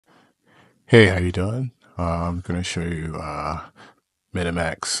Hey, how you doing? I'm gonna show you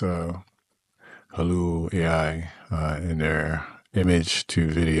Minimax Hailuo AI in their image to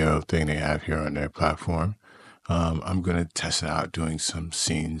video thing they have here on their platform. I'm gonna test it out doing some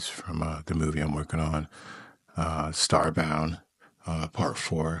scenes from the movie I'm working on, Starbound, Part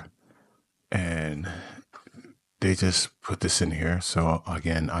 4, and they just put this in here. So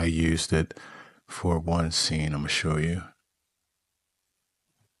again, I used it for one scene. I'm gonna show you.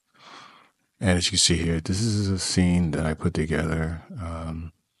 And as you can see here, this is a scene that I put together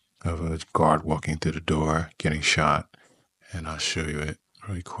of a guard walking through the door, getting shot. And I'll show you it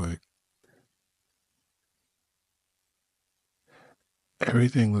really quick.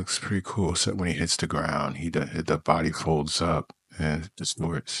 Everything looks pretty cool, except when he hits the ground, the body folds up and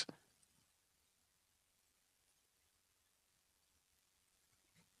distorts.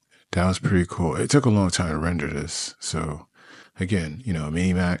 That was pretty cool. It took a long time to render this. So again,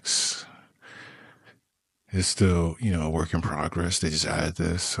 Minimax is still, a work in progress. They just added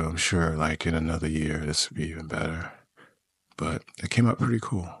this. So I'm sure like in another year, this will be even better. But it came out pretty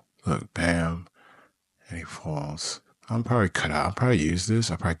cool. Look, bam, and he falls. I'm probably cut out. I'll probably use this.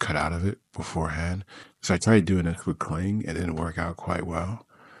 I'll probably cut out of it beforehand. So I tried doing this with Kling. It didn't work out quite well.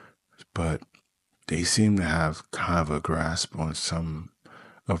 But they seem to have kind of a grasp on some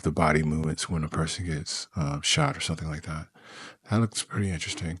of the body movements when a person gets shot or something like that. That looks pretty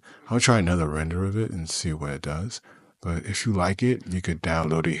interesting. I'll try another render of it and see what it does. But if you like it, you could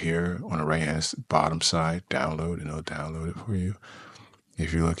download it here on the right hand bottom side, download, and it'll download it for you.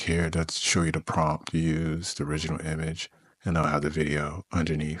 If you look here, that's show you the prompt to use, the original image, and I'll have the video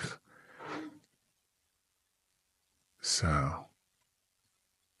underneath. So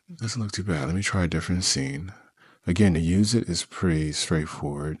it doesn't look too bad. Let me try a different scene. Again, to use it is pretty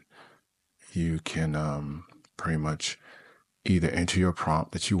straightforward. You can pretty much either enter your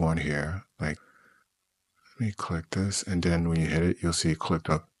prompt that you want here. Like, let me click this, and then when you hit it, you'll see it clicked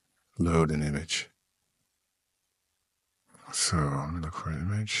up, load an image. So let me look for an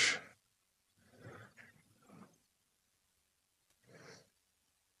image.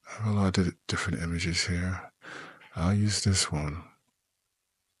 I have a lot of different images here. I'll use this one.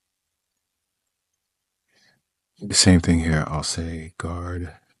 The same thing here. I'll say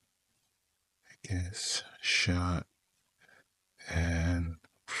guard, I guess, shot, and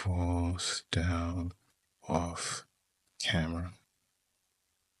falls down off camera.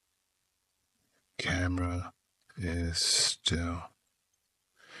 Camera is still.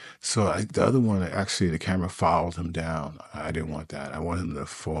 So the other one, actually, the camera followed him down. I didn't want that. I wanted him to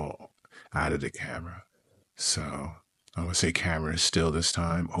fall out of the camera. So I'm gonna say camera is still this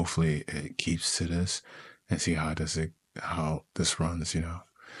time. Hopefully it keeps to this and see how this runs,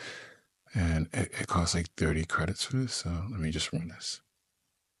 And it costs like 30 credits for this. So let me just run this.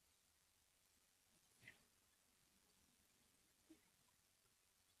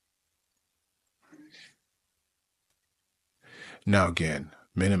 Now again,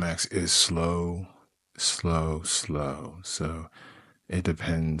 Minimax is slow, slow, slow. So it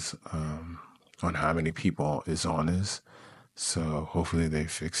depends on how many people is on this. So hopefully they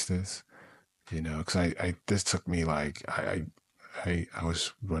fix this, because I this took me like I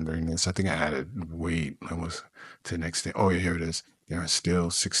was wondering this. I think I had to wait. I was to the next day. Oh yeah, here it is. There are still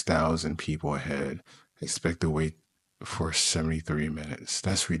 6,000 people ahead. Expect to wait for 73 minutes.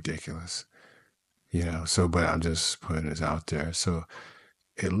 That's ridiculous. So but I'm just putting this out there. So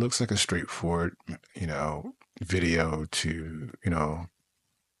it looks like a straightforward, video to,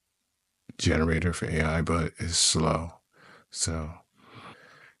 generator for AI, but it's slow. So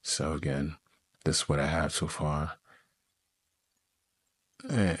again, this is what I have so far.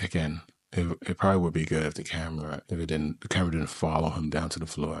 Again, it probably would be good if the camera didn't follow him down to the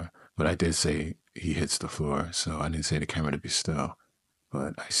floor. But I did say he hits the floor, so I didn't say the camera to be still.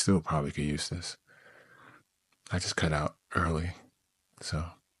 But I still probably could use this. I just cut out early, so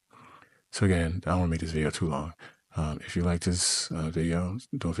again, I don't want to make this video too long. If you like this video,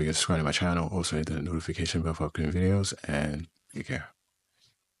 don't forget to subscribe to my channel. Also hit the notification bell for upcoming videos, and take care.